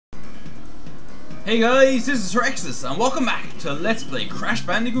Hey guys, this is Herexus and welcome back to Let's Play Crash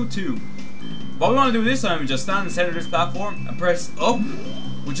Bandicoot 2. What we want to do this time is just stand in the center of this platform and press up,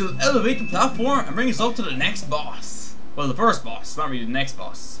 which will elevate the platform and bring us up to the next boss. Well, the first boss, not really the next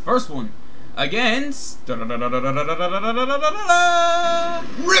boss. First one against Ripper Roo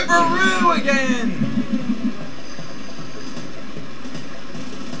again!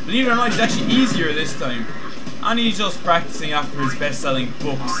 Believe it or not, it's actually easier this time. And he's just practicing after his best-selling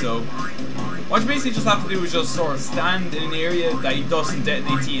book, so what you basically just have to do is just sort of stand in an area that he doesn't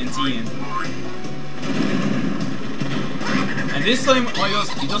detonate TNT in. And this time,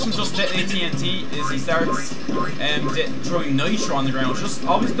 he doesn't just detonate TNT, is he starts throwing nitro on the ground. Just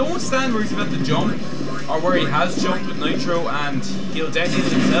always don't stand where he's about to jump, or where he has jumped with nitro and he'll detonate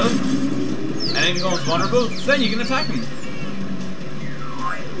it himself, and then he becomes vulnerable, so then you can attack him.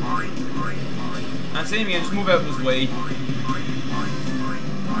 And same again, just move out of his way.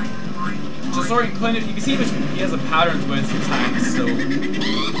 Just sort of kind of, you can see he has a pattern to his attacks, so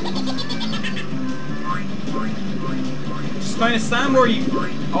just kind of stand where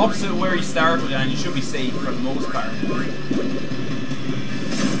opposite where he started, and you should be safe for the most part.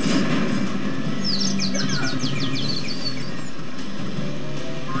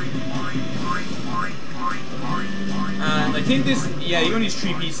 And I think this, yeah, he only has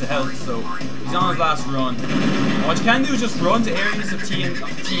 3 pieces of health, so he's on his last run. And what you can do is just run to areas of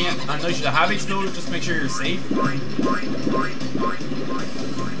TNT and nitro that have exploded, just to make sure you're safe.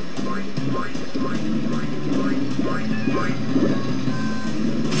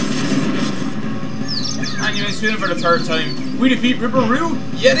 And you may spin it for the 3rd time. We defeat Ripper Roo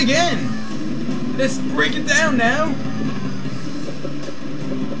yet again! Let's break it down now!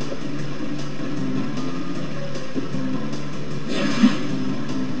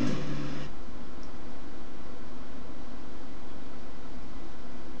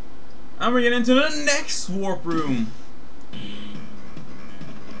 And we're getting into the next warp room.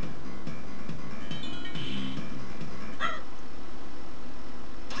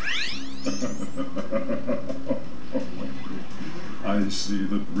 I see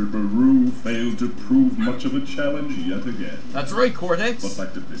that Ripper Roo failed to prove much of a challenge yet again. That's right, Cortex. But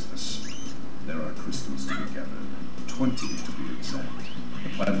back to business. There are crystals to be gathered, 20 to be exact. The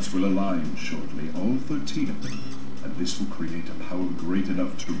planets will align shortly, all 13 of them. And this will create a power great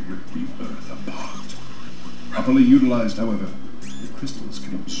enough to rip the Earth apart. Properly utilized, however, the crystals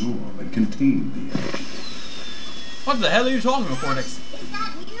can absorb and contain the energy. What the hell are you talking about, Cortex? Is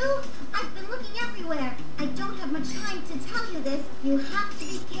that you? I've been looking everywhere. I don't have much time to tell you this. You have to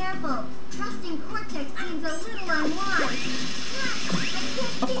be careful. Trusting Cortex seems a little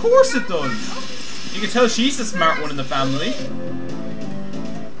unwise. Of course it does. You can tell she's the smart one in the family.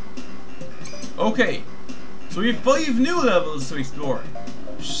 Okay. So we have 5 new levels to explore. I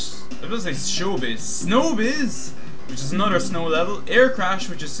was going to say Showbiz. Snowbiz, which is another snow level. Air Crash,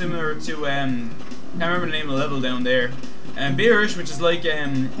 which is similar to, can't remember the name of the level down there. And Bearish, which is like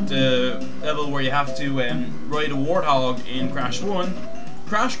the level where you have to ride a warthog in Crash 1.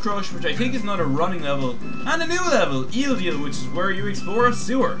 Crash Crush, which I think is another running level. And a new level, Eel Deal, which is where you explore a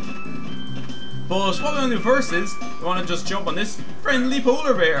sewer. But what we're going to do first is, we want to just jump on this friendly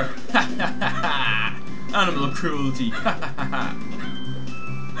polar bear. Ha ha ha ha! Animal cruelty.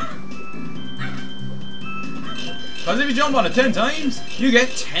 Because if you jump on it 10 times, you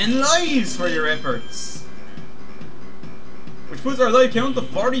get 10 lives for your efforts. Which puts our life count to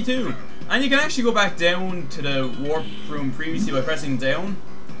 42. And you can actually go back down to the warp room previously by pressing down.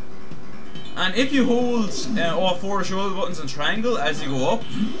 And if you hold all 4 shoulder buttons and triangle as you go up,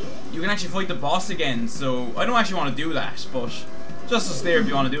 you can actually fight the boss again. So I don't actually want to do that, but just there if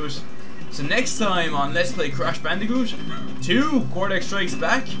you want to do it. So next time on Let's Play Crash Bandicoot 2 Cortex Strikes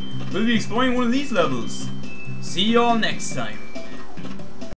Back, we'll be exploring one of these levels. See you all next time.